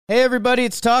Hey everybody,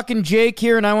 it's Talkin' Jake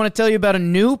here, and I want to tell you about a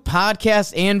new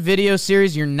podcast and video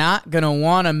series you're not going to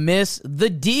want to miss. The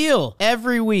Deal.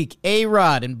 Every week,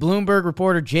 A-Rod and Bloomberg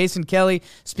reporter Jason Kelly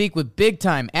speak with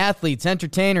big-time athletes,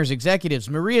 entertainers, executives,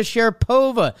 Maria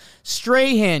Sharapova,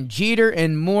 Strahan, Jeter,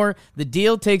 and more. The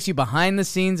Deal takes you behind the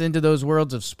scenes into those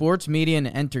worlds of sports, media, and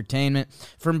entertainment.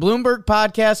 From Bloomberg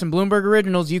Podcasts and Bloomberg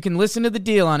Originals, you can listen to The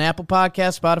Deal on Apple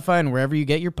Podcasts, Spotify, and wherever you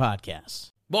get your podcasts.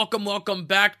 Welcome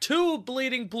back to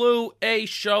Bleeding Blue, a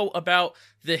show about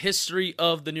the history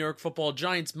of the New York Football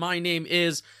Giants. My name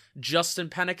is Justin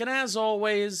Pennick, and as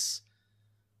always,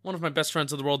 one of my best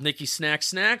friends in the world, Nikki Snacks.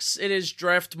 Snacks, it is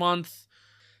draft month.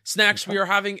 Snacks, we are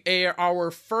having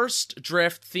our first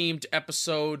draft-themed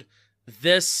episode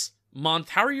this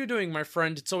month. How are you doing, my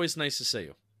friend? It's always nice to see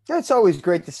you. It's always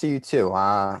great to see you, too.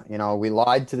 We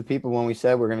lied to the people when we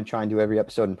said we're going to try and do every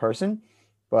episode in person,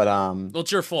 but well,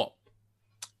 it's your fault.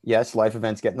 Yes, life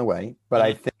events get in the way, but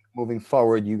I think moving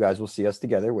forward, you guys will see us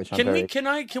together, which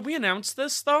Can we announce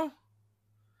this though?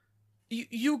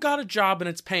 You got a job and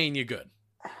it's paying you good,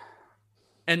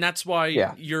 and that's why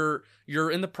you're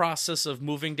in the process of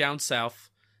moving down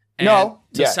south.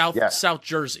 South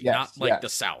Jersey, not the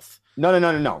South.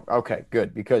 No. Okay,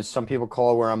 good, because some people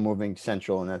call where I'm moving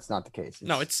central, and that's not the case.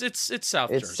 It's South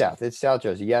Jersey. It's South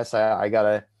Jersey. Yes, I got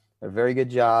a very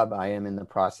good job. I am in the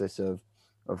process of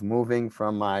moving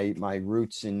from my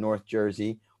roots in North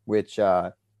Jersey, which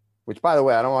by the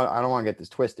way, I don't want to get this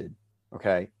twisted.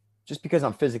 Okay. Just because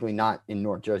I'm physically not in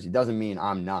North Jersey doesn't mean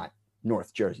I'm not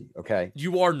North Jersey. Okay.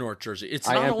 You are North Jersey. It's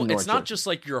not just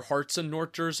like your heart's in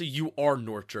North Jersey. You are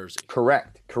North Jersey.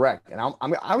 Correct. And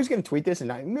I was going to tweet this,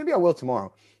 and maybe I will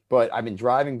tomorrow, but I've been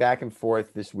driving back and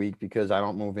forth this week because I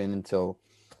don't move in until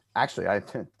actually,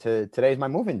 today's my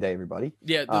move-in day, everybody.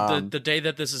 Yeah, the day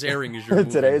that this is airing is your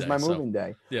move-in today is day, my move-in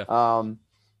day. Yeah.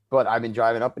 But I've been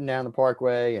driving up and down the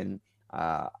Parkway, and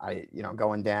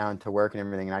going down to work and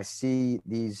everything, and I see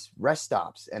these rest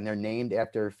stops, and they're named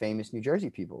after famous New Jersey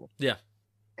people. Yeah.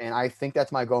 And I think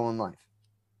that's my goal in life.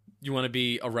 You want to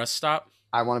be a rest stop?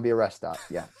 I want to be a rest stop.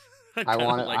 Yeah. I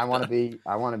want to be.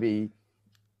 I'm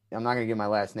not going to give my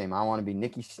last name. I want to be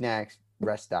Nikki Snacks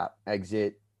rest stop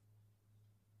exit.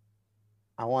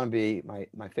 I want to be my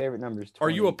favorite number is 20.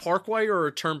 Are you a Parkway or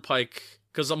a Turnpike?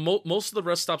 Because most of the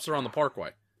rest stops are on the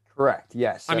Parkway. Correct.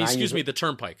 Yes. The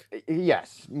Turnpike.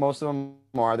 Yes, most of them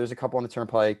are. There's a couple on the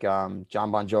Turnpike.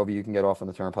 John Bon Jovi, you can get off on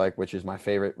the Turnpike, which is my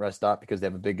favorite rest stop because they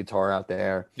have a big guitar out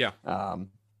there. Yeah.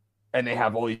 And they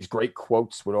have all these great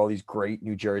quotes with all these great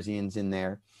New Jerseyans in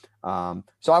there.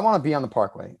 So I want to be on the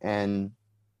Parkway, and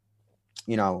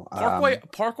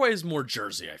Parkway is more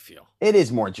Jersey, I feel. It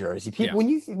is more Jersey. People, when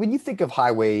you think of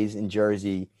highways in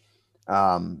Jersey,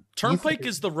 Turnpike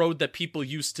is the road that people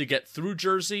used to get through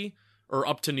Jersey or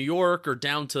up to New York or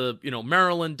down to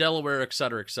Maryland, Delaware, et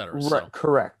cetera, et cetera. Right, so.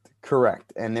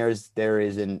 correct. And there is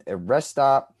a rest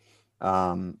stop.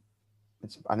 I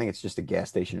think it's just a gas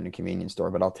station and a convenience store,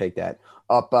 but I'll take that.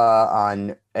 Up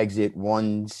on exit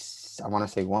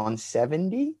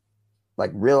 170.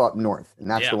 Like real up north,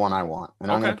 and that's the one I want. And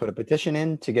I'm going to put a petition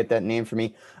in to get that name for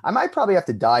me. I might probably have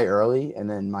to die early, and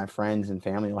then my friends and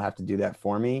family will have to do that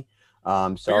for me.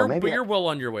 But you're well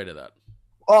on your way to that.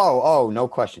 Oh, no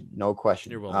question. You're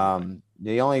well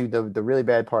the really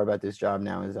bad part about this job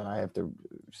now is that I have to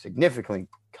significantly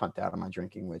cut down on my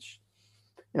drinking, which,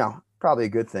 probably a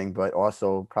good thing, but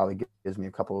also probably gives me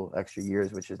a couple extra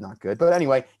years, which is not good. But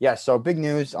anyway, so big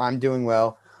news. I'm doing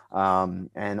well.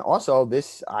 And also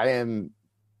I am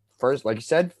first, like you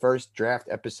said, first draft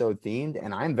episode themed,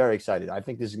 and I'm very excited. I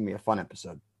think this is gonna be a fun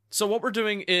episode. So what we're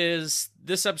doing is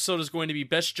this episode is going to be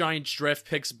best Giants draft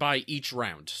picks by each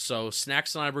round. So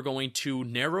Snacks and I were going to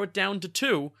narrow it down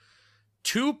to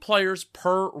two players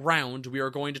per round we are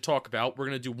going to talk about. We're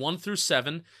going to do 1 through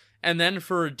 7. And then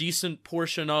for a decent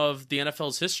portion of the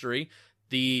NFL's history,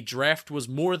 the draft was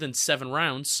more than 7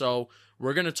 rounds. So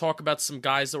we're going to talk about some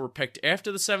guys that were picked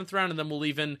after the 7th round, and then we'll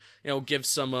even, give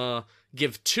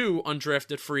 2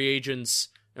 undrafted free agents.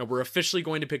 We're officially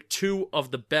going to pick 2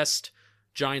 of the best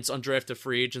Giants undrafted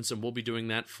free agents, and we'll be doing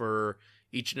that for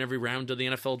each and every round of the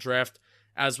NFL draft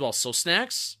as well. So,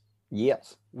 Snacks?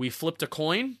 Yes. We flipped a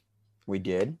coin. We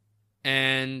did.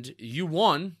 And you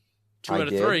won 2 out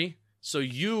of 3. So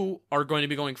you are going to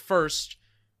be going first.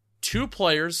 2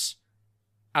 players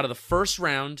out of the first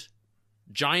round,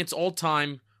 Giants all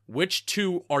time. Which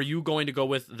 2 are you going to go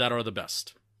with that are the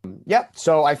best? Yep.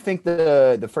 So I think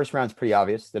the first round's pretty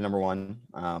obvious. The number 1.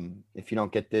 If you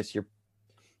don't get this, you're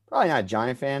probably not a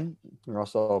Giant fan. You're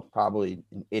also probably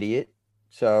an idiot.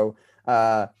 So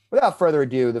without further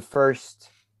ado, the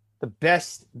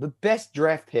best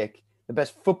draft pick the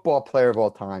best football player of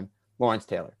all time, Lawrence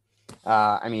Taylor.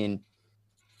 I mean,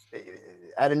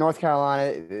 out of North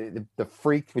Carolina, the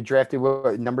freak was drafted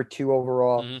number 2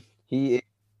 overall. Mm-hmm. He is,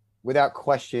 without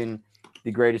question,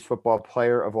 the greatest football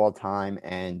player of all time.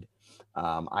 And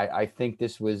I think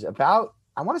this was about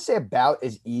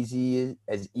as easy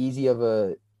of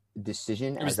a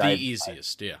decision. It was the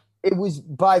easiest, yeah. It was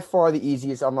by far the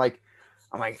easiest. I'm like,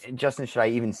 Justin, should I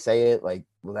even say it? Like,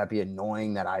 will that be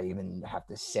annoying that I even have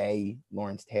to say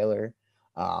Lawrence Taylor?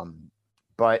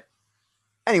 But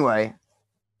anyway,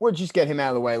 we'll just get him out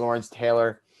of the way. Lawrence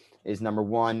Taylor is number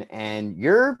 1. And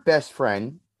your best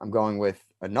friend, I'm going with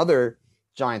another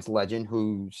Giants legend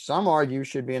who some argue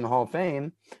should be in the Hall of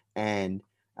Fame. And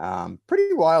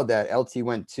pretty wild that LT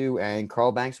went 2 and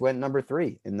Carl Banks went number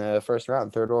 3 in the first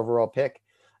round, 3rd overall pick.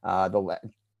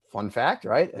 Fun fact,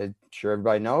 right? I'm sure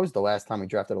everybody knows the last time we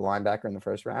drafted a linebacker in the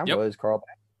first round was Carl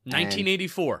Banks.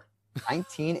 1984.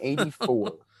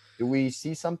 1984. Do we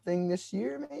see something this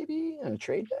year, maybe, in a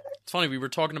trade back? It's funny. We were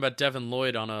talking about Devin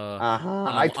Lloyd on a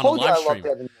I told you I love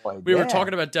Devin Lloyd. We were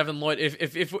talking about Devin Lloyd.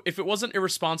 If it wasn't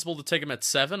irresponsible to take him at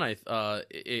 7,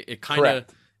 it kind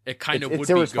of would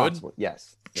be good.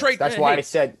 Yes. Trade. That's why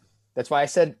I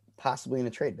said possibly in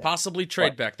a trade back. Possibly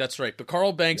trade back. That's right. But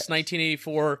Carl Banks,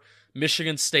 1984.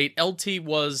 Michigan State. LT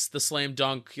was the slam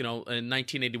dunk. In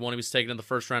 1981, he was taken in the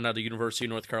first round out of the University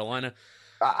of North Carolina.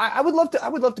 I would love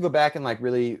to go back and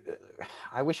really.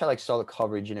 I wish I saw the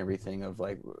coverage and everything of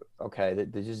okay,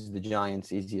 this is the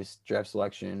Giants' easiest draft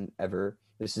selection ever.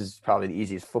 This is probably the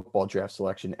easiest football draft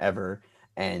selection ever,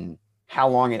 and how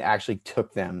long it actually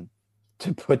took them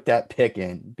to put that pick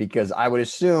in, because I would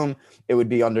assume it would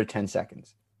be under 10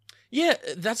 seconds. Yeah,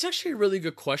 that's actually a really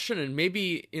good question. And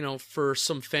maybe, for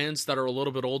some fans that are a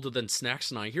little bit older than Snacks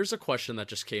and I, here's a question that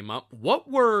just came up. What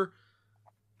was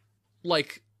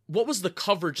the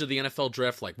coverage of the NFL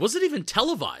draft like? Was it even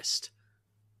televised?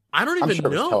 I don't even know.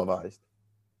 It was televised.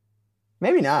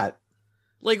 Maybe not.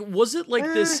 Was it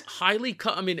this highly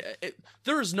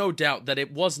there is no doubt that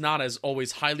it was not as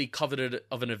always highly coveted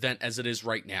of an event as it is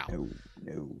right now.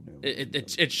 No.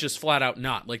 It's just flat out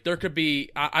not. There could be,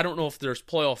 I don't know if there's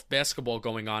playoff basketball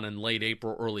going on in late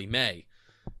April, early May,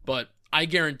 but I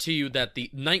guarantee you that the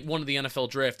night 1 of the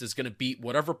NFL draft is going to beat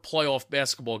whatever playoff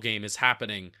basketball game is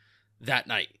happening that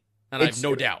night. And I have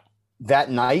no doubt.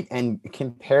 That night, and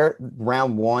compare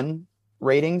round 1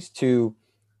 ratings to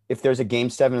if there's a game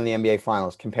 7 in the NBA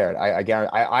Finals, compare it.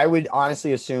 I would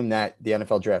honestly assume that the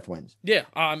NFL draft wins. Yeah,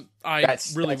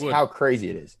 That's how crazy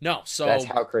it is. No, so that's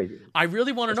how crazy it is. I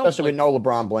really want to know, especially with no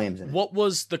LeBron Blames in it. What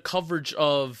was the coverage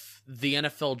of the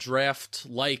NFL draft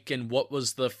like, and what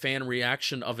was the fan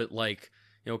reaction of it like?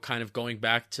 Kind of going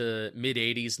back to mid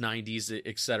 80s, 90s,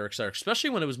 et cetera, especially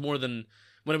when it was more than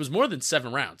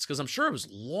 7 rounds, because I'm sure it was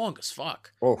long as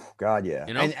fuck. Oh God, yeah.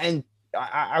 And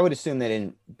I would assume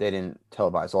they didn't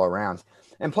televise all rounds.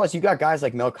 And plus, you got guys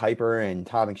like Mel Kiper and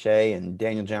Todd McShay and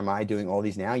Daniel Jeremiah doing all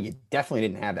these now. You definitely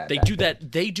didn't have that. They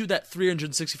do that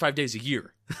 365 days a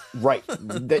year. Right.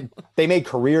 They made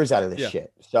careers out of this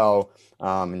shit. So,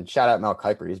 and shout out Mel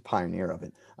Kiper. He's a pioneer of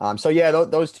it. So yeah,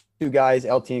 those 2 guys,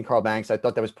 LT and Carl Banks, I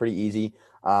thought that was pretty easy.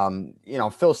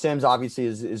 Phil Simms obviously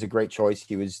is a great choice.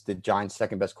 He was the Giants'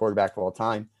 2nd best quarterback of all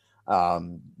time.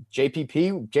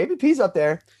 JPP's up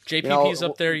there. JPP's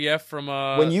up there, yeah. From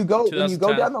when you go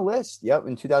down the list,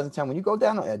 in 2010. When you go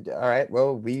down, all right.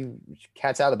 Well, we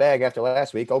cat's out of the bag after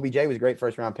last week. OBJ was a great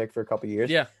 1st round pick for a couple of years.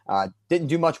 Yeah, didn't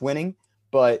do much winning,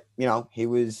 but he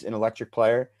was an electric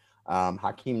player.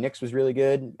 Hakeem Nicks was really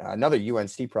good. Another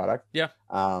UNC product. Yeah.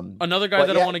 Another guy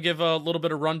that I want to give a little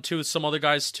bit of run to is some other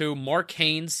guys too. Mark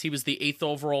Haynes. He was the 8th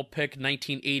overall pick,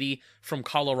 1980 from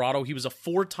Colorado. He was a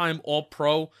 4-time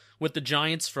All-Pro with the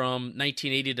Giants from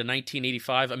 1980 to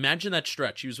 1985. Imagine that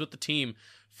stretch. He was with the team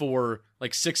for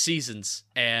 6 seasons,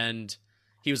 and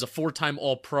he was a 4-time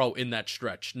All-Pro in that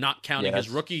stretch, not counting his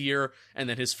rookie year and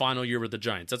then his final year with the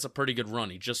Giants. That's a pretty good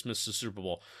run. He just missed the Super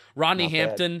Bowl. Rodney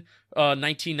Hampton,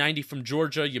 1990 from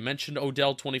Georgia. You mentioned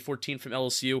Odell, 2014 from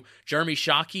LSU. Jeremy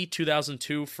Shockey,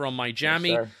 2002 from Miami.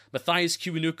 Yes, Matthias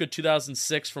Kiwanuka,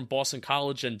 2006 from Boston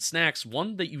College. And Snacks,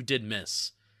 one that you did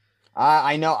miss.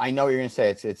 I know what you're gonna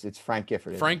say. It's Frank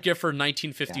Gifford. Frank Gifford,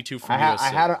 1952 from USC.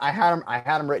 I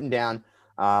had him written down.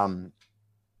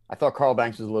 I thought Carl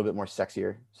Banks was a little bit more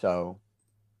sexier. So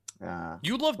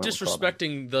you love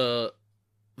disrespecting the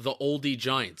oldie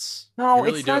Giants. No,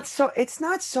 really it's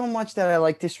not so much that I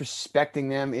like disrespecting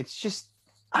them. It's just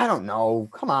I don't know.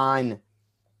 Come on.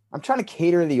 I'm trying to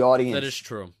cater to the audience. That is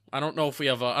true. I don't know if we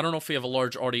have a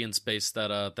large audience base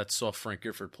that saw Frank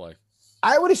Gifford play.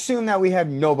 I would assume that we have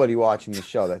nobody watching the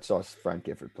show that saw Frank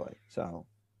Gifford play. So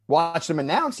watch them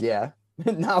announce, yeah.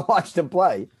 not watched him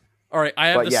play. All right, I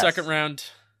have But the yes. second round,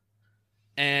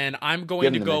 and I'm going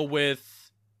Give to him go the-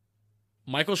 with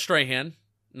Michael Strahan,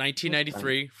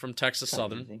 1993 from Texas Kinda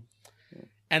Southern. easy.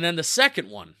 And then the second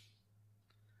one,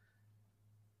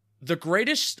 the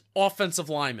greatest offensive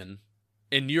lineman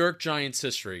in New York Giants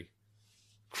history,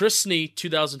 Chris Snee,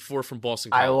 2004 from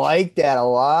Boston College. I like that a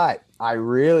lot. I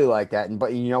really like that.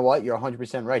 But you know what? You're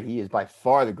 100% right. He is by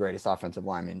far the greatest offensive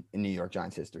lineman in New York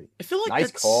Giants history. I feel like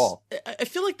Nice call. I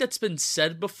feel like that's been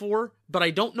said before, but I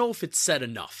don't know if it's said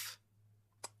enough.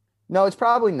 No, it's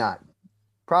probably not.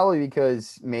 Probably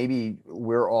because maybe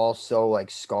we're all so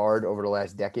like scarred over the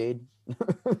last decade.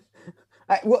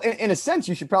 Well, in a sense,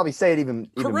 you should probably say it even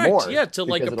Correct. more. Yeah, to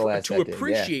like because of the last to decade. Yeah.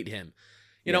 appreciate him.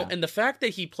 You know, Yeah. and the fact that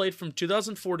he played from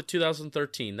 2004 to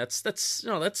 2013, that's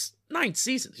 9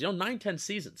 seasons, 9-10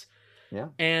 seasons. Yeah.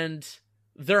 And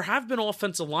there have been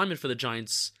offensive linemen for the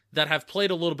Giants that have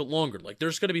played a little bit longer. Like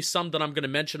there's going to be some that I'm going to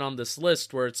mention on this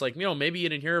list where it's like, maybe you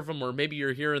didn't hear of them or maybe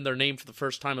you're hearing their name for the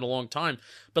first time in a long time,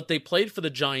 but they played for the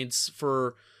Giants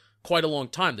for quite a long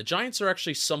time. The Giants are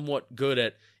actually somewhat good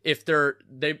at, if they're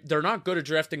not good at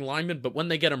drafting linemen, but when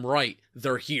they get them right,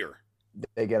 they're here.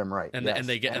 They get him right. And yes. and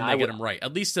they get I would- them right,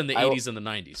 at least in the I will- 80s and the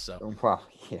 90s. So Well,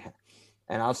 yeah.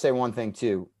 And I'll say one thing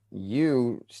too.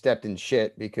 You stepped in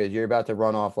shit because you're about to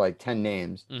run off like 10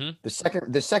 names. Mhm.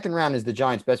 The second round is the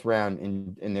Giants' best round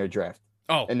in their draft.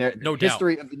 oh, In their no doubt.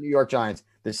 history of the New York Giants,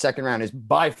 the second round is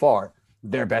by far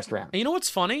their best round. And you know what's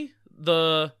funny?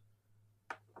 The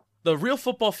real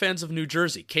football fans of New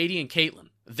Jersey, Katie and Caitlin,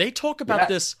 they talk about Yes.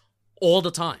 this all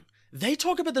the time. They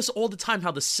talk about this all the time,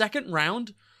 how the second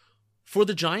round for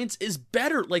the Giants is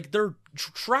better. Like their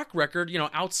track record,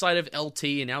 outside of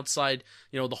LT and outside,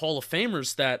 the Hall of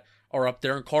Famers that are up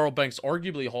there, and Carl Banks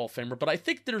arguably a Hall of Famer, but I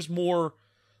think there's more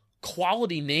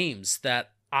quality names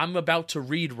that I'm about to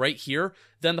read right here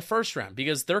than the first round,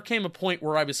 because there came a point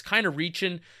where I was kind of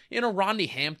reaching, Rodney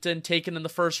Hampton taken in the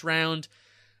first round.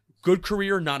 Good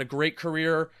career, not a great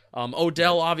career.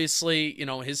 Odell, obviously,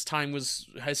 his time was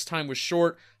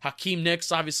short. Hakeem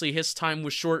Nicks, obviously, his time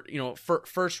was short.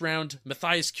 First round.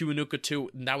 Matthias Kiwanuka too,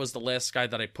 and that was the last guy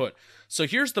that I put. So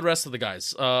here's the rest of the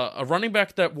guys. A running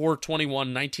back that wore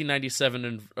 21, 1997,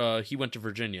 and he went to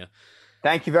Virginia.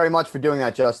 Thank you very much for doing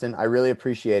that, Justin. I really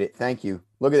appreciate it. Thank you.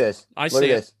 Look at this. Look at it.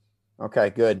 this.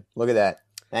 Okay, good. Look at that.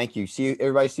 Thank you.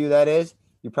 Everybody see who that is?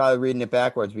 You're probably reading it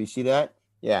backwards, but you see that?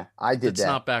 Yeah, I did It's that.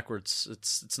 not backwards.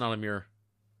 It's not a mirror.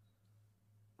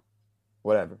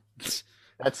 Whatever.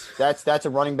 That's a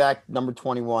running back number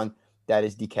 21 that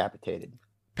is decapitated.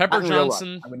 Pepper Not in real life.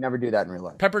 Johnson. I would never do that in real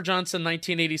life. Pepper Johnson,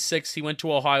 1986, he went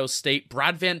to Ohio State.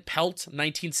 Brad Van Pelt,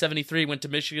 1973, went to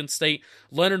Michigan State.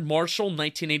 Leonard Marshall,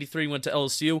 1983, went to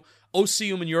LSU.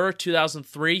 Osi Umenyiora,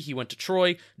 2003, he went to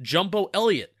Troy. Jumbo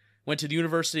Elliott went to the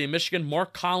University of Michigan.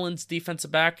 Mark Collins,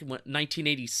 defensive back, went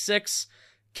 1986.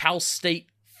 Cal State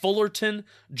Fullerton.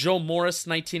 Joe Morris,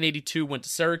 1982, went to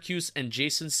Syracuse. And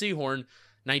Jason Sehorn,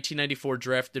 1994,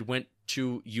 drafted, went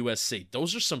to USC.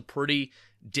 Those are some pretty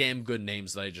damn good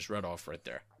names that I just read off right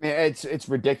there. I mean, it's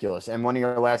ridiculous. And one of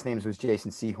your last names was Jason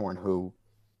Sehorn, who,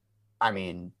 I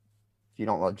mean, if you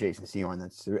don't love Jason Sehorn,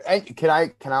 that's. And can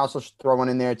I also throw one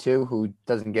in there too, who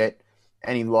doesn't get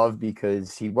any love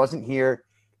because he wasn't here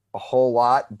a whole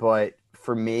lot, but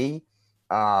for me,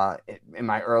 in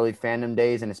my early fandom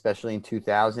days, and especially in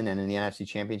 2000 and in the NFC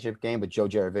Championship game, but Joe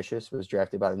Jaravicius was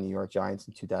drafted by the New York Giants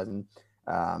in 2000.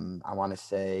 I want to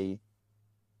say,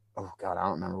 oh God, I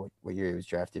don't remember what year he was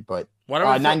drafted, but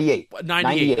 98.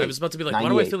 98. I was about to be like, why do I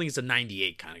 98. feel like he's a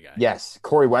 98 kind of guy? Yes,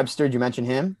 Corey Webster. Did you mention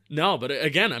him? No, but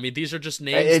again, I mean, these are just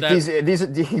names that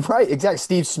These right, exactly.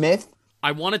 Steve Smith.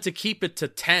 I wanted to keep it to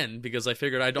 10 because I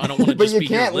figured I don't want to But just you be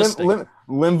here can't. listing.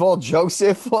 Linval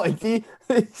Joseph, like these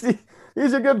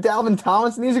are good. Dalvin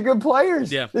Tomlinson. These are good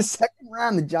players. Yeah. The second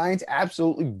round, the Giants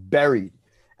absolutely buried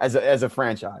as a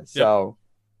franchise. So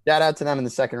shout out to them in the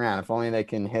second round. If only they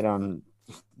can hit on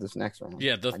this next round.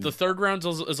 Yeah, the third round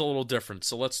is a little different,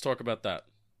 so let's talk about that.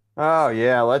 Oh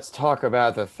yeah, let's talk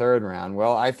about the third round.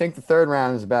 Well, I think the third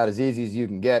round is about as easy as you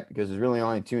can get because there's really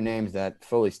only two names that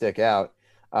fully stick out.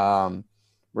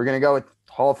 We're gonna go with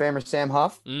Hall of Famer Sam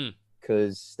Huff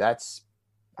because that's,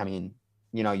 I mean,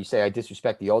 you say I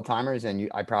disrespect the old timers, and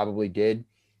I probably did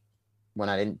when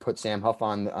I didn't put Sam Huff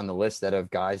on the list that of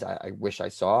guys I wish I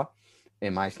saw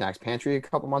in my snacks pantry a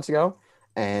couple months ago.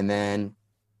 And then,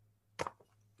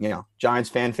 Giants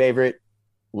fan favorite,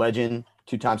 legend,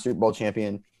 two-time Super Bowl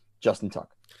champion, Justin Tuck.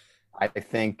 I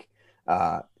think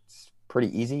it's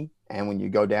pretty easy. And when you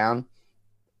go down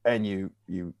and you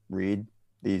read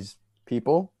these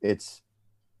people, it's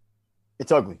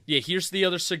It's ugly. Yeah, here's the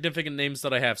other significant names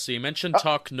that I have. So you mentioned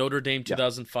Tuck, Notre Dame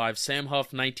 2005, Sam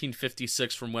Huff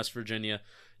 1956 from West Virginia,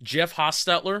 Jeff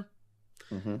Hostetler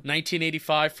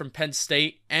 1985 from Penn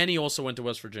State, and he also went to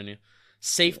West Virginia.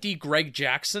 Safety Greg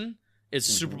Jackson is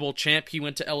Super Bowl champ. He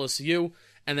went to LSU.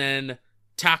 And then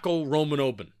tackle Roman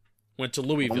Oben went to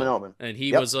Louisville. And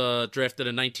he was drafted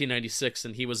in 1996,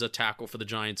 and he was a tackle for the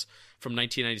Giants from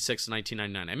 1996 to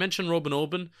 1999. I mentioned Roman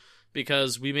Oben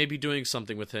because we may be doing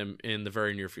something with him in the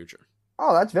very near future.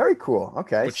 Oh, that's very cool.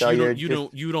 Okay. Which so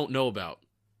you don't know about.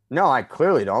 No, I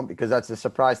clearly don't, because that's a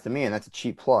surprise to me, and that's a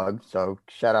cheap plug. So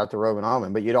shout out to Ruben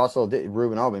Oben. But you also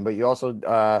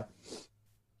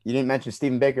you didn't mention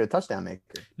Stephen Baker, the touchdown maker.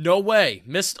 No way.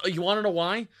 Missed. You want to know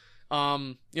why?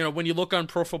 When you look on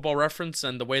Pro Football Reference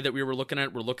and the way that we're looking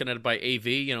at it by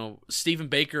AV, Stephen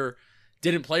Baker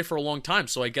didn't play for a long time,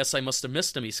 so I guess I must have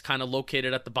missed him. He's kind of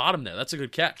located at the bottom there. That's a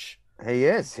good catch. He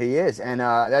is. And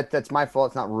that's my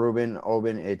fault. It's not Ruben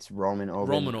Oben, it's Roman Oben.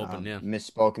 Roman Oben, yeah.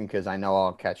 Misspoken, because I know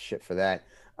I'll catch shit for that.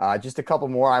 Just a couple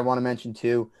more I want to mention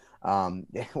too,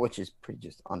 which is pretty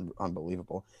just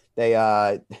unbelievable.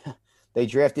 They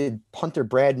drafted punter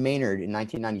Brad Maynard in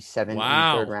 1997 in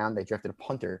the third round. They drafted a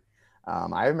punter.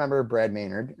 I remember Brad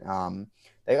Maynard.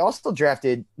 They also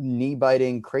drafted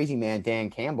knee-biting crazy man Dan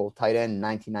Campbell, tight end, in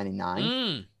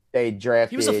 1999. They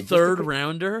drafted. He was a third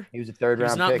rounder. He was a third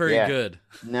round. He's not pick, very good.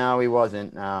 No, he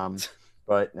wasn't.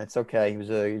 But that's okay. He was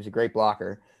a great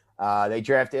blocker. They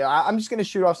drafted. I'm just going to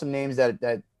shoot off some names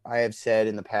that I have said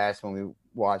in the past when we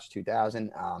watched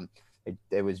 2000.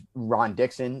 It was Ron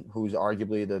Dixon, who's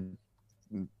arguably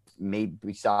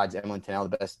besides Emlyn Tennell,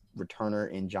 the best returner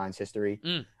in Giants history.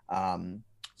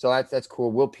 So that's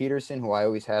cool. Will Peterson, who I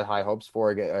always had high hopes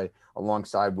for,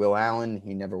 alongside Will Allen.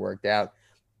 He never worked out.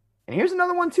 And here's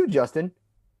another one too, Justin.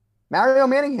 Mario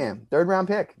Manningham, third round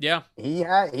pick. Yeah. He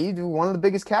did one of the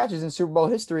biggest catches in Super Bowl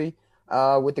history,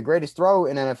 with the greatest throw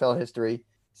in NFL history.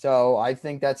 So I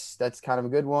think that's kind of a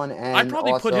good one. And I'd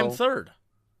probably put him third.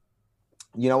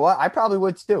 You know what? I probably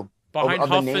would too. Behind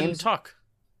Huff and Tuck.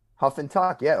 Huff and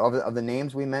Tuck, yeah. Of the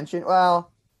names we mentioned,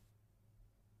 well,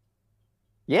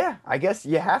 yeah, I guess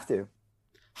you have to.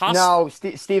 No,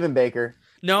 Stephen Baker.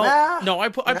 No, I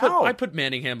put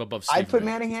Manningham above Stephen I'd put Baker.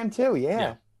 Manningham too,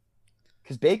 yeah.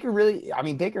 Because Baker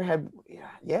Baker had,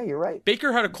 yeah, you're right.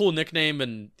 Baker had a cool nickname,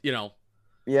 and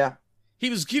yeah, he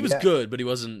was good, but he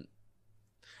wasn't.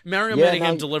 Mario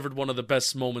Manningham delivered one of the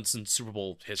best moments in Super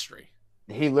Bowl history.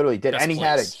 He literally did, Best and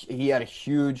plays. he had a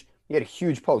huge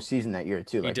postseason that year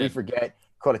too. Like, we forget,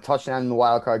 caught a touchdown in the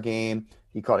wild card game.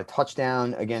 He caught a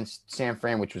touchdown against San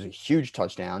Fran, which was a huge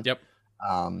touchdown. Yep.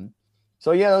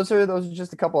 So yeah, those are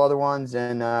just a couple other ones,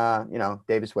 and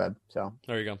Davis Webb. So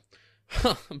there you go.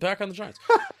 I'm back on the Giants.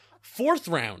 Fourth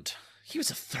round. He was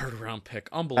a third round pick.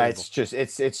 Unbelievable.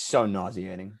 It's so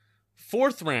nauseating.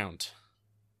 Fourth round.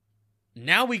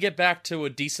 Now we get back to a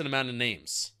decent amount of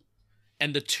names,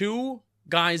 and the two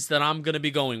guys that I'm going to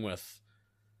be going with: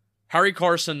 Harry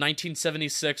Carson,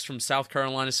 1976 from South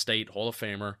Carolina State, Hall of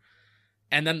Famer,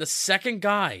 and then the second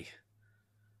guy.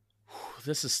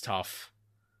 This is tough.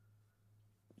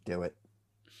 Do it.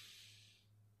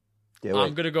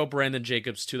 I'm gonna go Brandon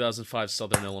Jacobs, 2005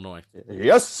 Southern Illinois.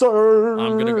 Yes, sir.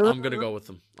 I'm gonna go with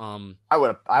them. I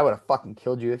would have fucking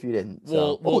killed you if you didn't.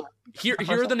 So. Well, here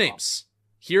are the names.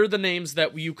 Here are the names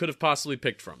that you could have possibly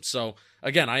picked from. So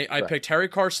again, I picked Harry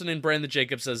Carson and Brandon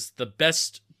Jacobs as the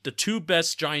two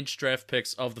best Giants draft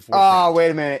picks of the fourth round. Oh, wait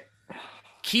a minute.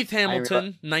 Keith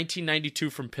Hamilton,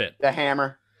 1992 from Pitt. The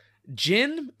Hammer.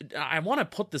 Jim, I want to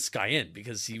put this guy in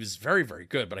because he was very, very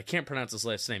good, but I can't pronounce his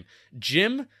last name.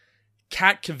 Jim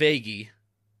Katkavagi,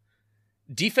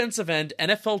 defensive end,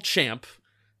 NFL champ,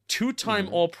 two-time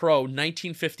All-Pro,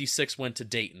 1956 went to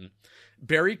Dayton.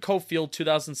 Barry Cofield,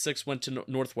 2006 went to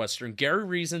Northwestern. Gary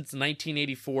Reasons,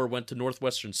 1984 went to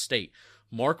Northwestern State.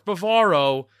 Mark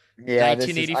Bavaro,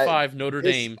 1985 Notre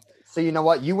Dame. So you know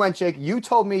what? You went, Jake. You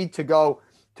told me to go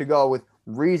with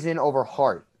Reason over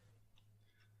Hart.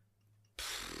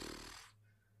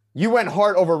 You went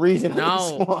Hart over Reason.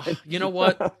 No, you know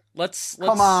what? Let's look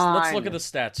at the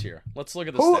stats here. Let's look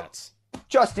at the stats.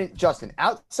 Justin,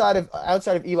 outside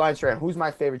of Eli Strand, who's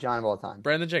my favorite Giant of all time?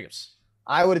 Brandon Jacobs.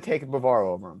 I would have taken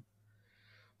Bavaro over him.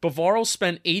 Bavaro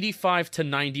spent 85 to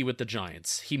 90 with the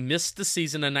Giants. He missed the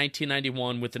season in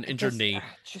 1991 with an injured knee,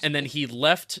 and then he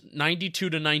left 92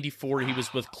 to 94. He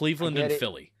was with Cleveland and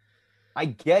Philly. I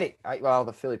get it.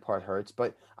 The Philly part hurts,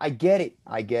 but I get it.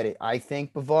 I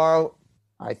think Bavaro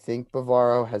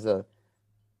has a.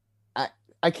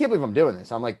 I can't believe I'm doing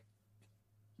this. I'm like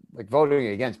voting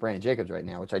against Brandon Jacobs right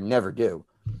now, which I never do.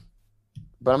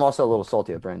 But I'm also a little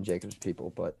salty at Brandon Jacobs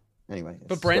people. But Anyway.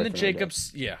 But Brandon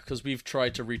Jacobs, yeah, because we've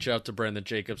tried to reach out to Brandon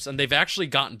Jacobs, and they've actually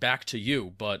gotten back to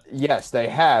you, but... Yes, they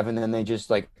have, and then they just,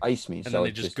 like, ice me. And so then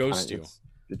they just ghost you.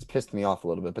 It's pissed me off a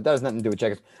little bit, but that has nothing to do with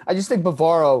Jacobs. I just think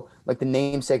Bavaro, like, the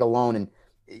namesake alone, and,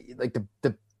 like,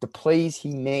 the plays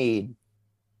he made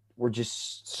were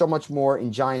just so much more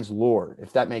in Giants lore,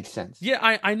 if that makes sense.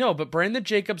 Yeah, I know, but Brandon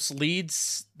Jacobs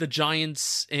leads the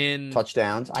Giants in...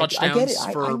 Touchdowns. I get it.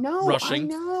 For I know,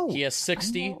 rushing. I know. He has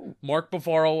 60. Mark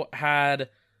Bavaro had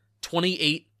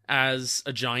 28 as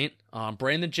a Giant.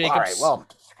 Brandon Jacobs... All right, well,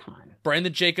 come on.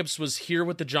 Brandon Jacobs was here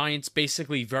with the Giants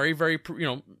basically very, very,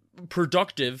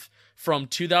 productive from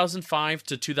 2005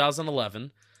 to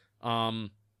 2011,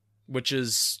 which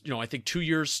is, I think 2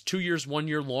 years, 1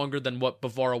 year longer than what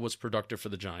Bavaro was productive for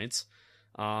the Giants.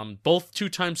 Both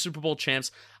two-time Super Bowl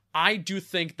champs. I do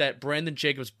think that Brandon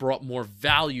Jacobs brought more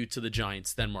value to the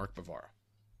Giants than Mark Bavaro.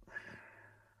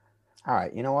 All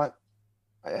right, you know what?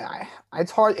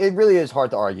 It's hard. It really is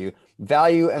hard to argue.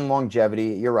 Value and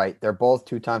longevity, you're right. They're both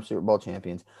two-time Super Bowl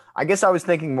champions. I guess I was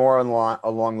thinking more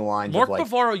along the lines Mark of like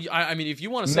Bavaro, I mean, if you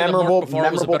want to say that Mark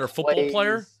Bavaro was a better football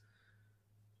player.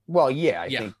 Well, yeah, I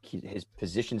think his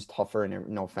position's tougher, and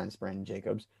no offense, Brandon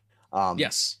Jacobs.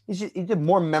 Yes. He did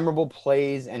more memorable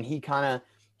plays, and he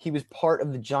was part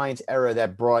of the Giants era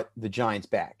that brought the Giants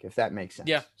back, if that makes sense.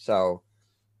 Yeah. So,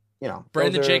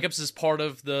 Brandon Jacobs is part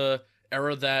of the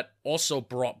era that also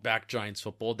brought back Giants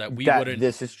football that we wouldn't.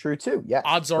 This is true too. Yeah.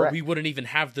 Odds are we wouldn't even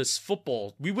have this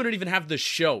football. We wouldn't even have this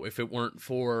show if it weren't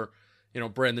for,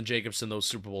 Brandon Jacobs and those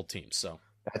Super Bowl teams. So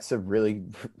that's a really,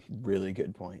 really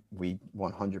good point. We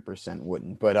 100%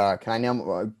 wouldn't. But can I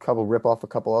name rip off a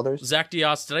couple others? Zach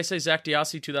Diassi. Did I say Zach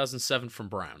Diassi 2007 from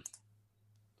Brown?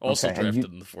 Also drafted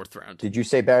in the 4th round. Did you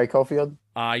say Barry Cofield?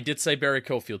 I did say Barry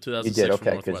Cofield 2006. You did,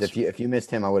 okay. Because if you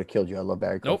missed him, I would have killed you. I love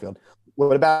Barry Cofield.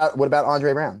 What about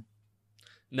Andre Brown?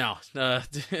 No,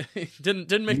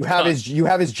 didn't make. You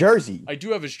have his jersey. I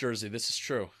do have his jersey. This is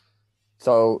true.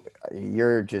 So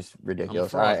you're just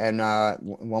ridiculous. All right, and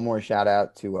one more shout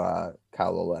out to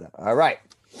Kyle Lauletta. All right.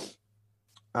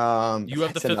 You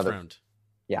have the 5th round.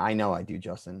 Yeah, I know I do,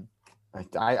 Justin.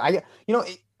 I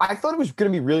thought it was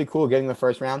going to be really cool getting the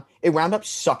 1st round. It wound up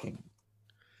sucking.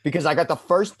 Because I got the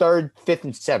 1st, 3rd, 5th,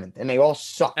 and 7th, and they all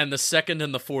suck. And the 2nd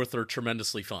and the 4th are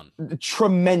tremendously fun.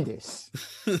 Tremendous.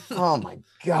 Oh, my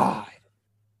God.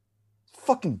 It's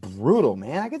fucking brutal,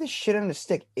 man. I get this shit on the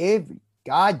stick every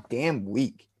goddamn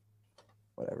week.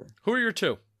 Whatever. Who are your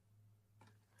 2?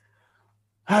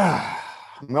 I'm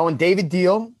going David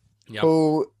Deal,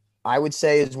 who I would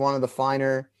say is one of the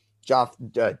finer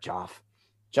Giants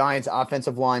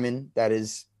offensive linemen that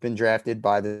has been drafted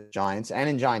by the Giants and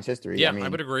in Giants history. Yeah, I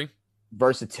would agree.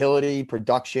 Versatility,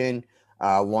 production,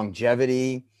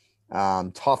 longevity,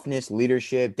 toughness,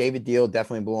 leadership. David Deal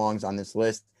definitely belongs on this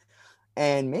list.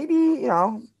 And maybe,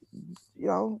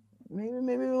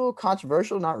 maybe a little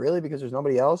controversial, not really, because there's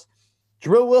nobody else.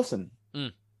 Jabril Wilson.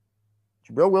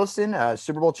 Jabril Wilson,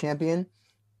 Super Bowl champion.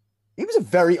 He was a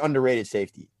very underrated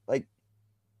safety. Like,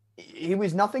 he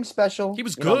was nothing special. He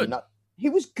was good. He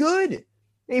was good.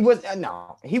 He was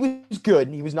good.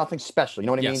 He was nothing special. You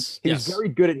know what I mean? He was very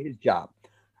good at his job.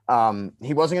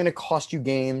 He wasn't going to cost you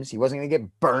games. He wasn't going to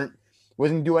get burnt. He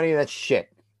wasn't going to do any of that shit.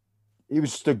 He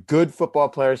was just a good football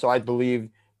player. So I believe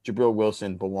Jabril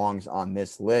Wilson belongs on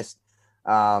this list.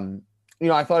 I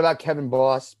thought about Kevin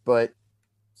Boss, but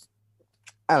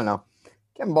I don't know.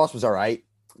 Kevin Boss was all right.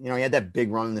 He had that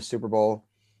big run in the Super Bowl.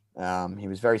 He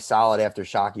was very solid after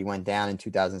Shockey went down in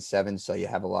 2007. So you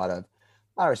have a lot of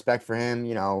respect for him.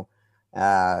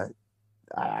 I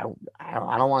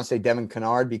don't want to say Devin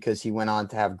Kennard because he went on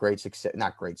to have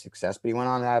not great success, but he went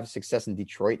on to have success in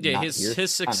Detroit. Yeah,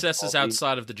 his success is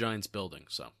outside of the Giants building.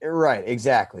 So right,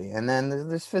 exactly. And then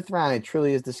this 5th round, it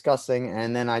truly is disgusting.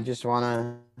 And then I just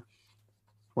want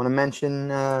to mention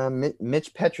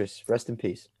Mitch Petrus. Rest in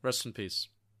peace. Rest in peace.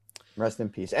 Rest in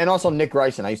peace. And also Nick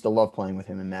Grayson. I used to love playing with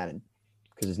him in Madden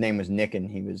because his name was Nick and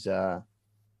he was oh,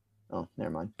 never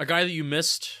mind. A guy that you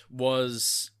missed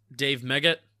was Dave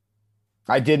Meggett.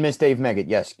 I did miss Dave Meggett.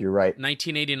 Yes, you're right.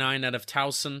 1989 out of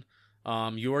Towson.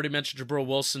 You already mentioned Jabril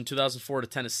Wilson, 2004 to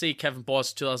Tennessee. Kevin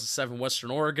Boss, 2007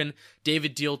 Western Oregon.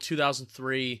 David Deal,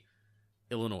 2003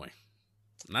 Illinois.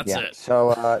 And that's it.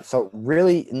 So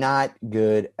really not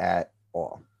good at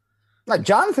all. Like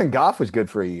Jonathan Goff was good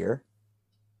for a year.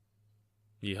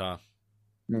 Yeehaw.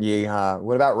 Yeah.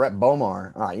 What about Rhett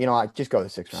Bomar? I just go to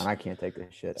the 6th round. I can't take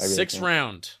this shit. Really 6th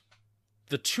round.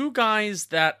 The 2 guys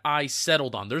that I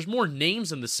settled on. There's more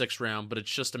names in the 6th round, but it's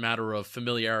just a matter of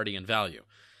familiarity and value.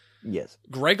 Yes.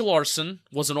 Greg Larson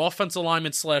was an offensive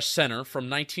lineman / center from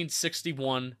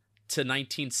 1961 to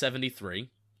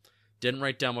 1973. Didn't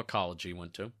write down what college he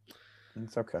went to.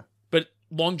 It's okay. But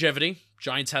longevity.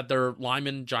 Giants had their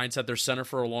lineman. Giants had their center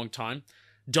for a long time.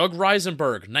 Doug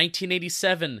Risenberg,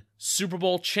 1987 Super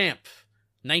Bowl champ.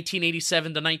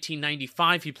 1987 to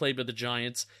 1995, he played with the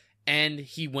Giants, and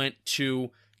he went to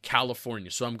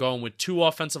California. So I'm going with 2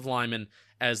 offensive linemen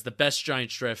as the best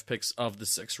Giants draft picks of the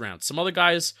 6th round. Some other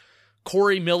guys,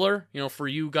 Corey Miller, for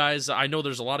you guys, I know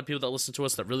there's a lot of people that listen to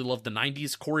us that really love the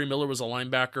 90s. Corey Miller was a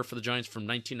linebacker for the Giants from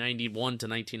 1991 to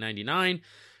 1999,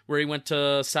 where he went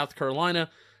to South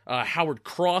Carolina. Howard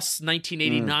Cross,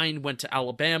 1989, went to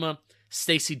Alabama.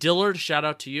 Stacy Dillard, shout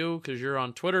out to you because you're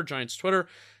on Twitter, Giants Twitter.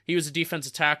 He was a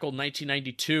defensive tackle,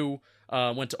 1992,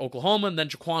 went to Oklahoma, and then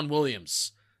Jaquan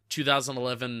Williams,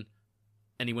 2011,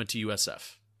 and he went to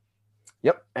USF.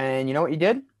 Yep, and you know what you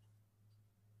did?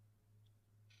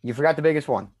 You forgot the biggest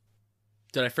one.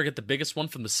 Did I forget the biggest one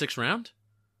from the 6th round?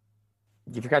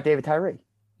 You forgot David Tyree.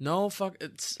 No, fuck.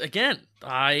 It's again.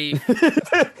 I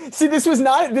See, this was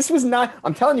not.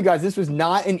 I'm telling you guys, this was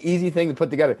not an easy thing to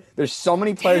put together. There's so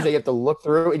many players that you have to look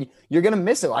through, and you're gonna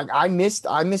miss it. Like I missed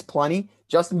plenty.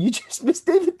 Justin, you just missed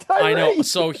David Tyree. I know.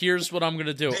 So here's what I'm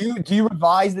gonna do. Do you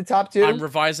revise the top 2? I'm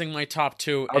revising my top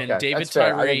 2, okay, and David that's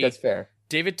fair. Tyree. I think that's fair.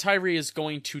 David Tyree is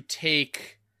going to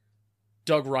take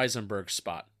Doug Risenberg's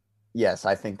spot. Yes,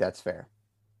 I think that's fair.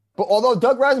 But although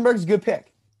Doug Risenberg is a good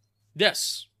pick.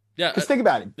 Yes. Yeah. Because think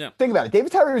about it. Yeah. Think about it.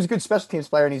 David Tyree was a good special teams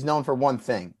player, and he's known for one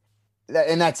thing,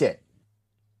 and that's it.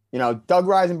 Doug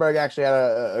Risenberg actually had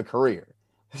a career.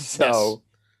 So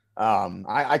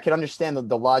I could understand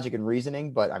the logic and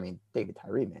reasoning, but I mean, David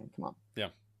Tyree, man, come on. Yeah.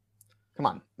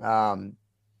 Come on.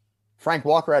 Frank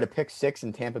Walker had a pick 6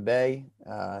 in Tampa Bay,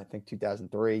 I think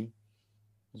 2003.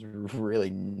 There's really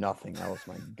nothing else.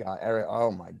 My God.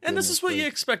 Oh my God. And this is what you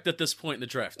expect at this point in the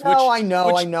draft. No, I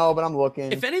know, but I'm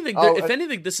looking. If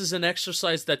anything, this is an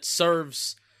exercise that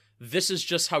serves. This is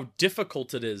just how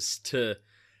difficult it is to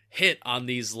hit on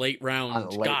these late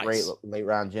round guys. Late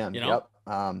round gems. Yep.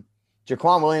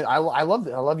 Jaquan Williams. I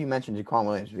love you mentioned Jaquan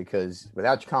Williams because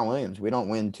without Jaquan Williams, we don't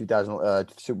win 2000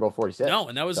 Super Bowl 46. No,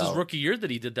 and that was his rookie year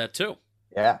that he did that too.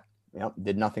 Yeah. Yep,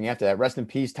 did nothing after that. Rest in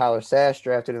peace, Tyler Sash,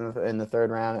 drafted in the 3rd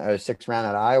round, 6th round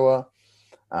at Iowa.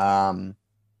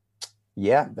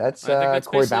 Yeah, that's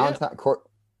Corey Ballantyne.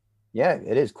 Yeah,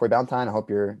 it is Corey Ballantyne. I hope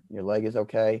your leg is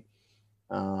okay.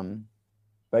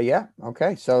 But yeah,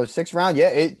 okay. So 6th round,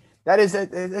 yeah,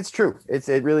 it's true.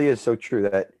 It really is so true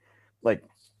that like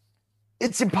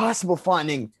it's impossible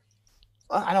finding.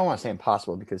 I don't want to say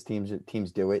impossible because teams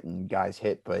do it and guys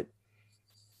hit, but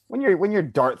when you're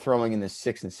dart throwing in the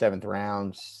 6th and 7th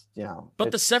rounds,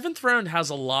 But the 7th round has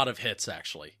a lot of hits,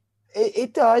 actually.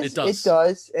 It does. It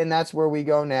does. And that's where we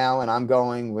go now. And I'm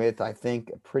going with, I think,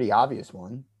 a pretty obvious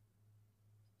one.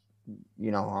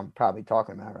 I'm probably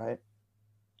talking about, right?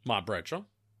 Mob Bradshaw.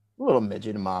 A little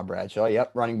midget of Mob Bradshaw.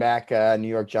 Yep. Running back, New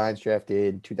York Giants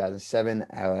drafted 2007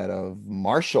 out of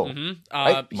Marshall.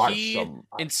 Mm-hmm. Right? He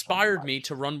inspired me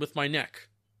to run with my neck.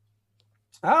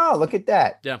 Oh, look at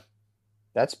that. Yeah.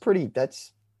 That's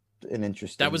an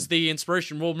interesting. That was the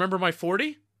inspiration. Well, remember my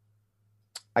 40?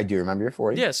 I do remember your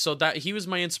 40. Yeah, so that he was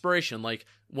my inspiration. Like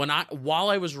while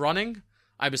I was running,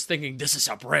 I was thinking this is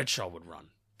how Bradshaw would run,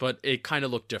 but it kind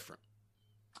of looked different.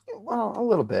 Well, a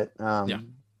little bit. Yeah.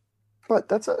 But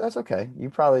that's okay. You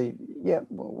probably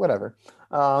whatever.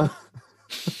 All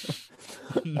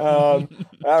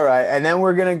right, and then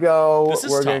we're gonna go.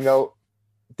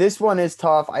 This one is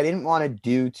tough. I didn't want to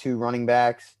do 2 running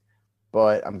backs,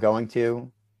 but I'm going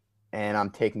to, and I'm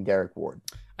taking Derek Ward.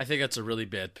 I think that's a really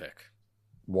bad pick.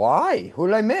 Why? Who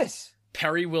did I miss?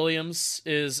 Perry Williams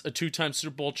is a 2-time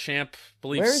Super Bowl champ,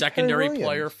 secondary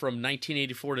player from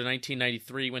 1984 to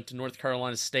 1993. Went to North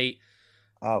Carolina State.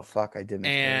 Oh fuck! I did miss.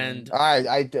 And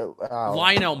I do.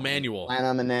 Lionel Manuel.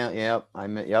 Yep.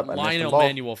 Lionel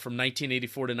Manuel from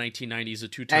 1984 to 1990 is a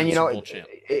 2-time Super Bowl champ.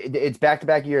 It's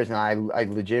back-to-back years, and I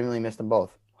legitimately missed them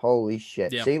both. Holy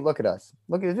shit! Yeah. See, look at us.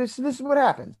 Look at this. This is what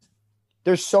happens.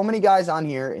 There's so many guys on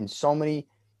here, and so many.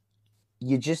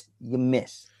 You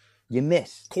miss.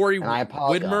 Corey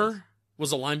Widmer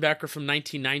was a linebacker from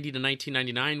 1990 to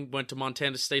 1999. Went to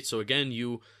Montana State. So again,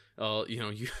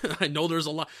 I know there's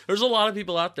a lot of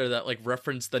people out there that like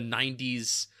reference the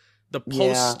 90s, the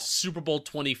post Super Bowl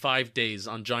 25 days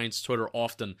on Giants Twitter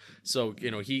often. So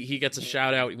he gets a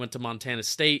shout out. He went to Montana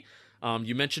State.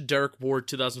 You mentioned Derek Ward,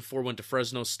 2004, went to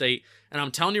Fresno State, and I'm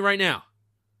telling you right now,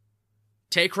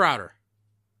 Tay Crowder,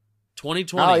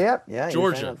 2020. Oh yeah,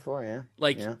 Georgia. Before,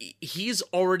 he's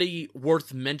already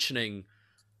worth mentioning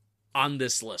on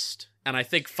this list. And I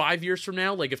think 5 years from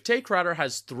now, like if Tay Crowder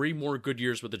has 3 more good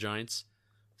years with the Giants,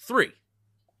 3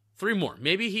 3 more.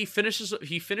 Maybe he finishes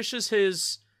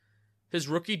his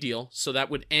rookie deal, so that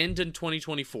would end in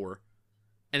 2024,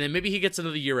 and then maybe he gets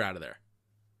another year out of there.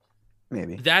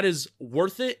 Maybe. That is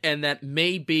worth it, and that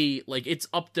may be, like, it's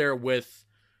up there with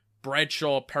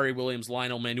Bradshaw, Perry Williams,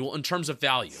 Lionel Manuel in terms of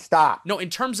value. Stop. No,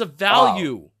 in terms of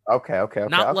value. Okay. Not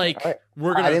okay, like right.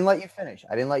 we're going to... I didn't let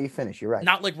you finish. You're right.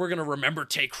 Not like we're going to remember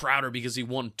Tay Crowder because he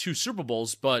won 2 Super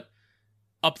Bowls, but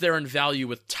up there in value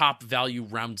with top value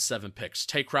round 7 picks.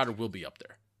 Tay Crowder will be up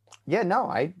there. Yeah, no,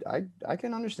 I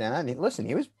can understand that. I mean, listen,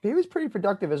 he was pretty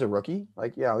productive as a rookie.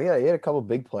 Like, he had a couple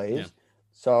big plays. Yeah.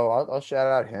 So I'll shout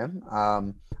out him.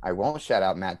 I won't shout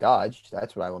out Matt Dodge.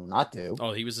 That's what I will not do.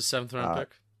 Oh, he was a 7th round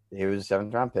pick? He was a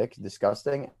 7th round pick.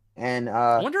 Disgusting. And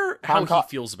I wonder how he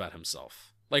feels about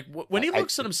himself. Like, when he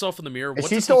looks at himself in the mirror, is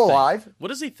he still alive? What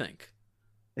does he think?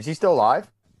 Is he still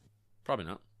alive? Probably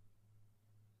not.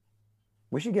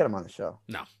 We should get him on the show.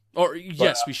 No. Or,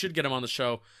 yes, we should get him on the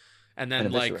show. And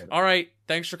then, all right,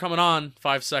 thanks for coming on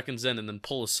 5 seconds in, and then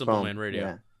pull a Simple Man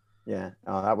Radio. Yeah.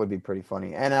 Oh, that would be pretty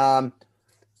funny. And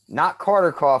not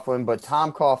Carter Coughlin, but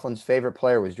Tom Coughlin's favorite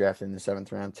player was drafted in the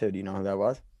 7th round, too. Do you know who that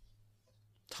was?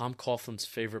 Tom Coughlin's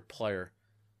favorite player.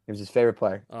 He was his favorite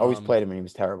player. Always played him, and he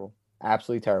was terrible.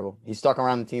 Absolutely terrible. He stuck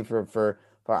around the team for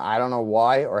I don't know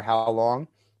why or how long.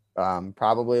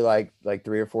 Probably like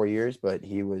 3 or 4 years, but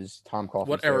he was Tom Coughlin's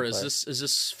What era player. is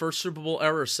this? First Super Bowl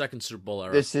era or second Super Bowl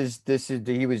era? This is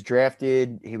he was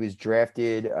drafted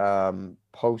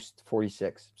post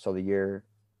 46. So the year,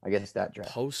 I guess, that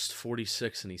draft. Post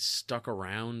 46, and he stuck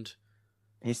around.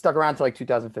 He stuck around till like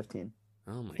 2015.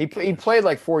 Oh my! He played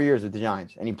like 4 years with the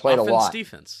Giants, and he played a lot.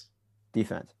 Defense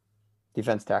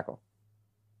tackle.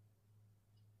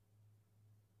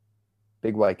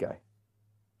 Big white guy.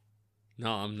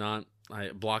 No, I'm not. I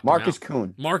blocked Marcus him out.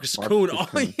 Kuhn. Marcus Kuhn. Oh,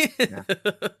 Kuhn. yeah.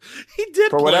 He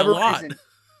did For play whatever a lot. reason,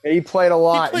 he played a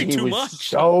lot. He played and too was much.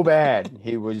 so bad.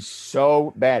 He was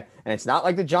so bad. And it's not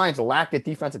like the Giants lacked a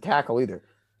defensive tackle either.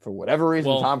 For whatever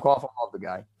reason, Tom Coughlin loved the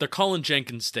guy. The Cullen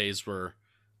Jenkins days were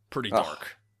pretty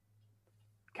dark.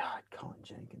 God, Cullen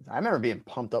Jenkins. I remember being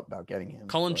pumped up about getting him.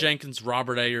 Jenkins,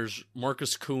 Robert Ayers,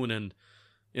 Marcus Kuhn, and,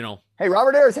 Hey,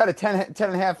 Robert Ayers had a 10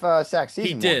 and a half sack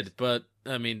season. He did, but,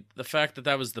 I mean, the fact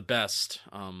that was the best.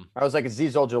 I was like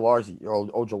Aziz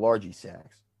Ojulari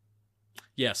sacks.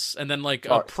 Yes, and then like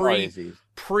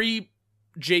pre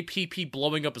JPP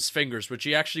blowing up his fingers, which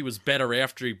he actually was better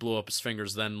after he blew up his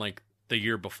fingers than like the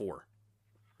year before.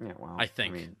 Yeah, well, I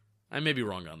think I may be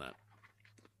wrong on that.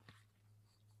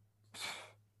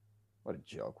 What a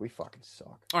joke! We fucking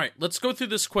suck. All right, let's go through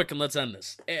this quick and let's end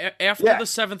this. After the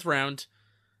 7th round,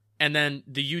 and then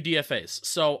the UDFAs.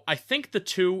 So I think the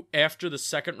 2 after the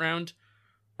 2nd round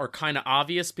are kind of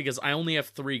obvious because I only have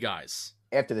 3 guys.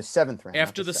 After the 7th round.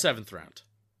 After the 7th round.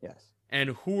 Yes.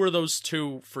 And who are those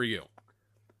 2 for you?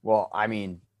 Well, I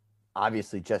mean,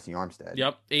 obviously Jesse Armstead.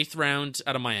 Yep, 8th round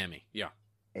out of Miami. Yeah.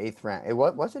 8th round.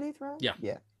 What was it? 8th round? Yeah.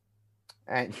 Yeah.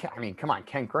 And I mean, come on,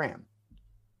 Ken Graham.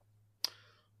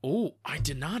 Oh, I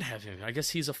did not have him. I guess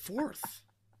he's a 4th.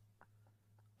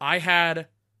 I had.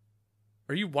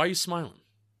 Why are you smiling?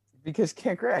 Because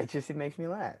Ken Graham it makes me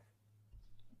laugh.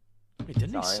 Wait,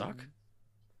 didn't he suck?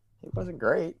 He wasn't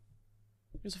great.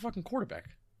 He was a fucking quarterback.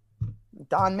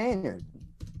 Don Maynard.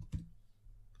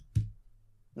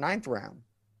 9th round.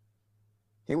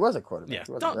 He was a quarterback.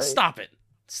 Yeah, don't stop it.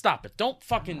 Stop it. Don't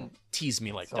fucking tease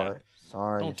me like that.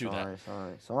 Sorry. Don't do that.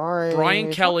 Sorry.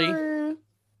 Brian Kelly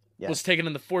was taken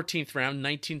in the 14th round,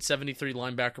 1973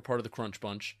 linebacker, part of the Crunch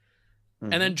Bunch.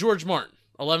 Mm-hmm. And then George Martin,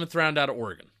 11th round out of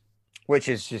Oregon. Which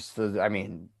is just,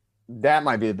 that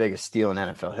might be the biggest steal in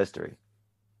NFL history.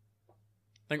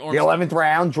 The 11th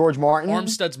round, George Martin.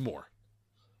 Armstead's more.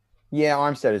 Yeah,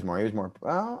 Armstead is more. He was more.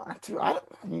 Well,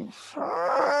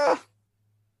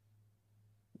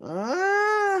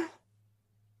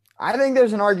 I think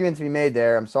there's an argument to be made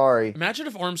there. I'm sorry. Imagine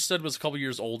if Armstead was a couple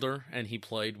years older and he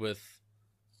played with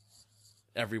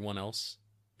everyone else.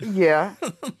 Yeah.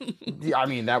 I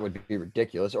mean, that would be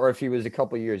ridiculous. Or if he was a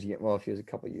couple years, if he was a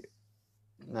couple years.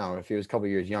 No, if he was a couple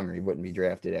years younger, he wouldn't be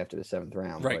drafted after the 7th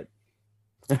round. Right.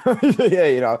 But,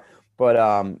 yeah,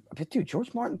 But dude,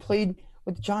 George Martin played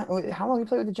with the Giants. How long did he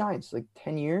play with the Giants? Like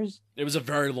 10 years? It was a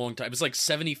very long time. It was like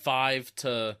 75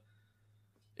 to.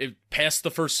 It passed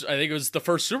the first. I think it was the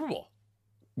first Super Bowl.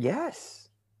 Yes.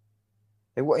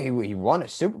 He won a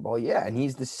Super Bowl, yeah, and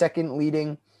he's the second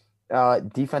leading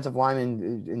defensive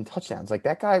lineman in touchdowns. Like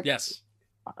that guy. Yes.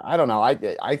 I don't know.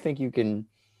 I think you can.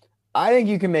 I think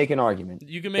you can make an argument.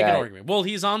 You can make an argument. Well,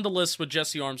 he's on the list with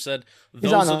Jesse Armstead.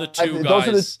 Those are the 2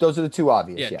 guys. Those are the 2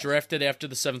 obvious. Yeah, yes. Drafted after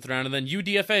the 7th round, and then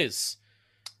UDFAs.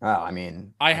 I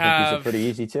mean, I think these are have pretty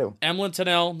easy too. Emlyn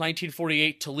Tunnell,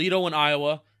 1948, Toledo in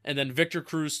Iowa, and then Victor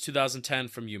Cruz, 2010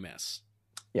 from UMass.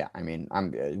 Yeah, I mean, how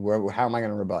am I going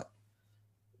to rebut?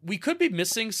 We could be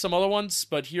missing some other ones,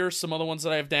 but here are some other ones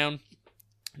that I have down.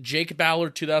 Jake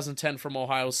Ballard, 2010 from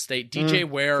Ohio State. DJ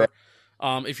Ware.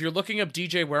 If you're looking up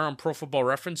DJ Ware on Pro Football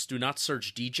Reference, do not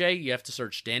search DJ. You have to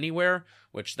search Danny Ware,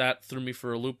 which that threw me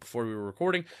for a loop before we were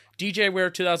recording. DJ Ware,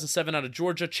 2007 out of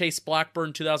Georgia. Chase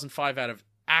Blackburn, 2005 out of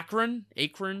Akron.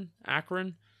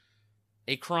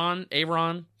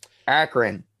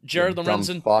 Jared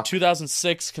Lorenzen,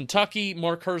 2006, Kentucky.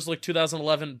 Mark Herzlich,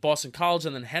 2011, Boston College.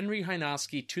 And then Henry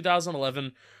Hynoski,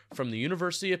 2011, from the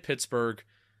University of Pittsburgh.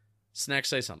 Snack,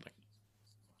 say something.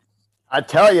 I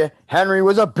tell you, Henry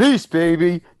was a beast,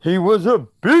 baby. He was a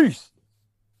beast.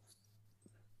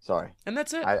 Sorry. And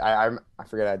that's it. I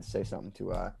forgot I had to say something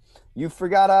to you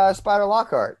forgot Spider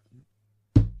Lockhart.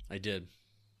 I did.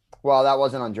 Well, that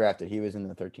wasn't undrafted. He was in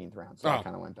the 13th round. So I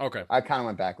kind of went back. Okay. I kind of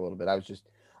went back a little bit.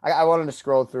 I wanted to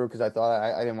scroll through because I thought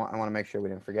I want to make sure we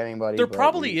didn't forget anybody. There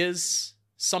probably is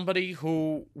somebody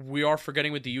who we are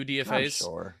forgetting with the UDFAs. I'm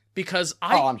sure. Because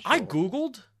I'm sure. I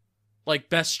Googled like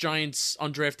best Giants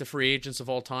undrafted free agents of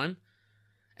all time.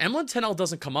 Emlyn Tunnell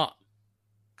doesn't come up.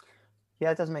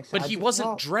 Yeah, it doesn't make sense. But he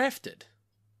wasn't drafted.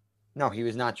 No, he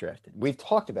was not drafted. We've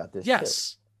talked about this.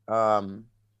 Yes. Too.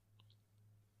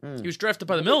 He was drafted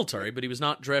by the military, but he was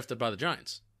not drafted by the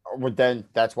Giants. Well, then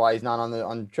that's why he's not on the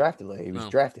undrafted list. He was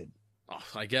drafted. Oh,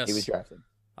 I guess. He was drafted.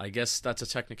 I guess that's a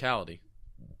technicality.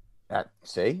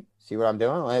 See what I'm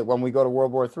doing? Like, when we go to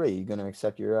World War III, you gonna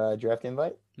accept your draft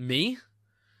invite? Me?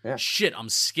 Yeah. Shit, I'm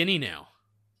skinny now.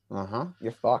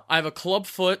 You're fucked. I have a club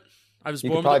foot. I was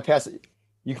You born. could probably pass it.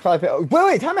 You could probably pass.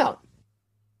 Wait, time out.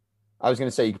 I was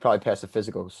gonna say you could probably pass the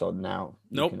physical. So now.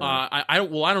 Nope. Can, I don't.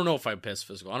 Well, I don't know if I pass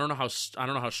physical. I don't know how strict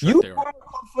you they are. have a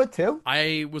club foot too?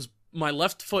 My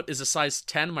left foot is a size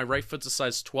 10. My right foot's a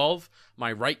size 12.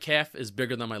 My right calf is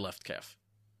bigger than my left calf.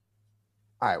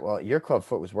 All right. Well, your club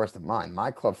foot was worse than mine.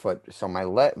 My club foot. So my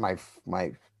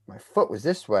foot was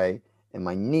this way, and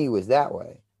my knee was that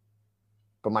way.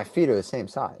 But my feet are the same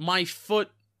size. My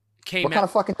foot came What out. kind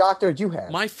of fucking doctor did you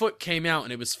have? My foot came out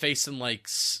and it was facing like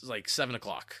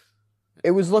 7:00.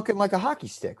 It was looking like a hockey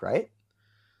stick, right?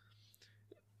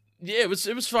 Yeah, it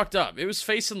was fucked up. It was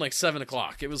facing like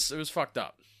 7:00. It was fucked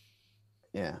up.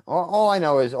 Yeah. All I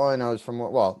know is from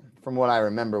what I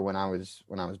remember when I was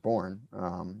born.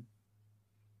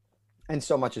 And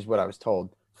so much is what I was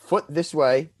told. Foot this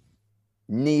way,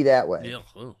 knee that way.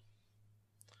 Yeah. Ooh.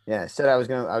 Yeah, it said I was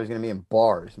gonna be in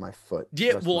bars, my foot.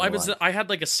 Yeah, well, I had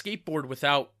like a skateboard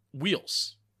without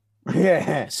wheels.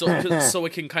 Yeah. So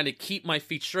it can kind of keep my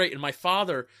feet straight. And my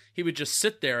father, he would just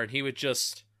sit there and he would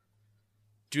just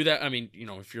do that. I mean,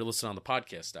 if you're listening on the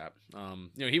podcast app,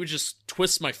 he would just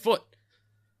twist my foot.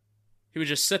 He would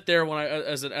just sit there when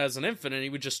as an infant, and he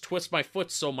would just twist my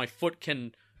foot so my foot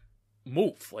can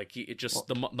move. Like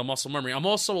the muscle memory. I'm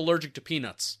also allergic to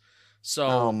peanuts. So,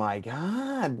 oh my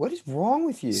God, what is wrong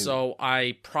with you? So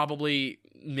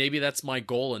maybe that's my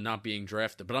goal in not being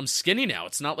drafted. But I'm skinny now.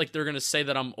 It's not like they're gonna say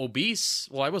that I'm obese.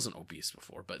 Well, I wasn't obese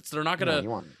before, but they're not gonna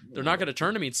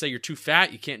turn to me and say you're too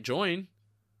fat, you can't join.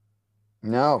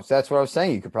 No, so that's what I was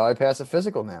saying. You could probably pass a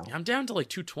physical now. I'm down to like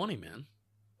 220, man.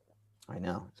 I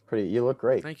know, it's pretty. You look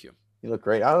great. Thank you. You look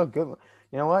great. I look good.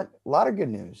 You know what? A lot of good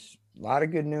news. A lot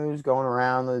of good news going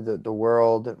around the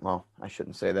world. Well, I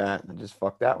shouldn't say that. I just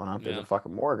fucked that one up. There's a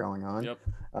fucking war going on. Yep.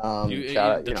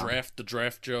 The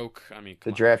draft joke. I mean,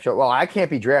 the draft joke. Well, I can't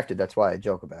be drafted. That's why I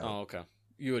joke about it. Oh, okay.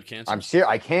 You had cancer? I'm serious.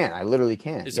 I can't. I literally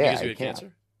can't. Is it because you had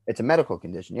cancer? It's a medical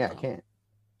condition. Yeah, I can't.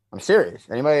 I'm serious.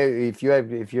 Anybody, if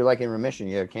you're like in remission,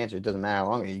 you have cancer. It doesn't matter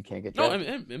how long you can't get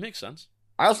drafted. No, it makes sense.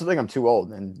 I also think I'm too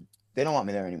old, and they don't want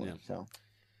me there anymore. Yeah. So.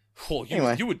 Well,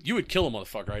 you would kill a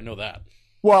motherfucker. I know that.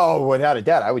 Well, without a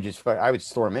doubt, I would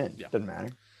storm in. Yeah. Doesn't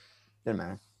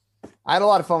matter. I had a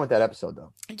lot of fun with that episode,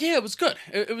 though. Yeah, it was good.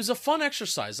 It was a fun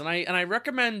exercise, and I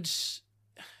recommend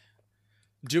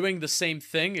doing the same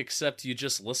thing, except you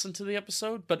just listen to the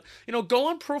episode. But go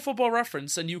on Pro Football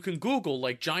Reference, and you can Google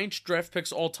like Giants draft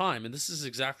picks all time, and this is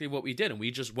exactly what we did, and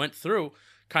we just went through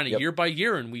kind of year by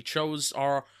year, and we chose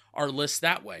our list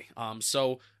that way.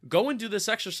 So go and do this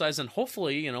exercise, and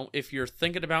hopefully, if you're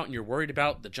thinking about and you're worried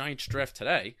about the Giants draft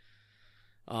today,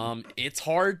 it's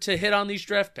hard to hit on these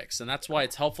draft picks, and that's why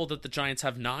it's helpful that the Giants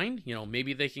have 9.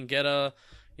 Maybe they can get a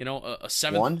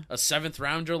seventh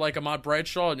rounder like Ahmad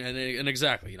Bradshaw, and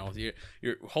exactly,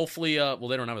 you're hopefully well,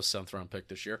 they don't have a 7th round pick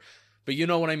this year, but you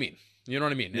know what I mean.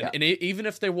 Yeah. And even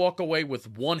if they walk away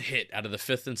with one hit out of the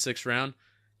 5th and 6th round,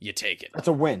 you take it. That's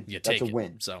a win. That's a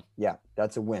win. So yeah,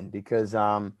 that's a win because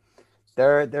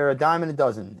they're a dime and a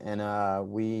dozen, and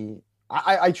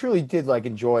I truly did like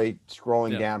enjoy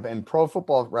scrolling down. And Pro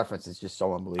Football Reference is just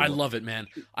so unbelievable. I love it, man.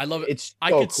 I love it. It's I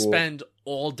so could cool. spend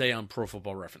all day on Pro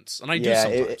Football Reference, and I do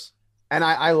sometimes. And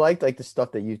I liked like the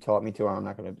stuff that you taught me too. I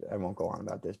won't go on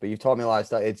about this, but you taught me a lot of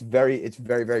stuff. It's very,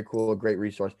 very cool. A great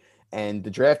resource. And the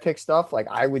draft pick stuff, like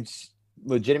I would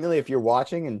legitimately, if you're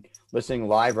watching and listening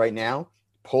live right now,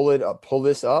 pull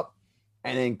this up,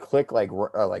 and then click like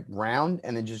round,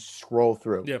 and then just scroll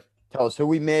through. Yeah. Tell us who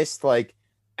we missed, like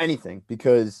anything,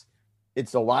 because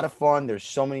it's a lot of fun. There's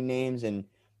so many names, and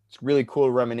it's really cool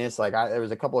to reminisce. Like there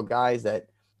was a couple of guys that,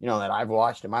 you know, that I've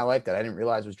watched in my life that I didn't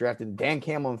realize was drafted. Dan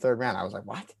Campbell in the 3rd round. I was like,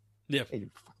 what? Yeah. Are you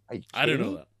I didn't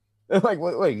kidding know me? Like,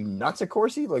 what are you nuts, of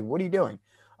Corsi? Like, what are you doing?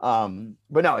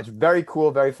 But no, it's very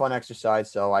cool, very fun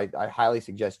exercise. So I highly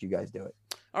suggest you guys do it.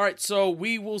 All right, so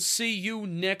we will see you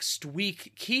next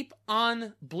week. Keep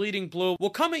on bleeding blue. We'll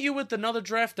come at you with another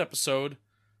draft episode.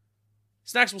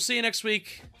 Snacks, we'll see you next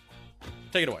week.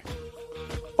 Take it away.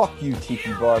 Fuck you,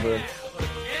 Tiki Barber.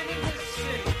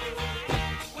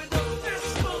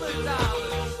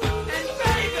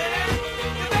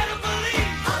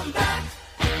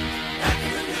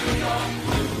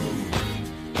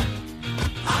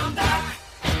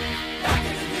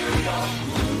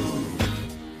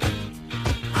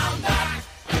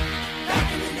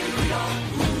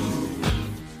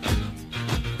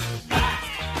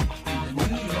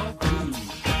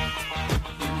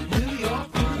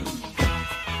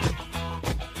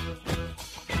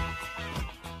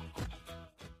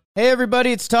 Hey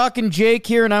everybody, it's Talking Jake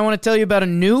here, and I want to tell you about a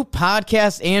new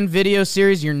podcast and video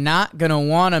series you're not going to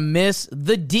want to miss.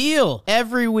 The Deal.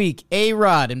 Every week,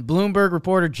 A-Rod and Bloomberg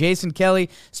reporter Jason Kelly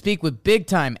speak with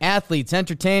big-time athletes,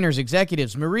 entertainers,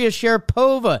 executives, Maria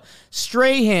Sharapova,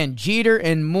 Strahan, Jeter,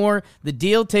 and more. The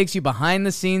Deal takes you behind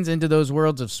the scenes into those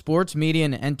worlds of sports, media,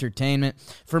 and entertainment.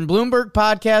 From Bloomberg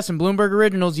Podcasts and Bloomberg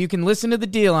Originals, you can listen to The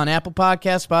Deal on Apple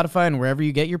Podcasts, Spotify, and wherever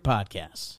you get your podcasts.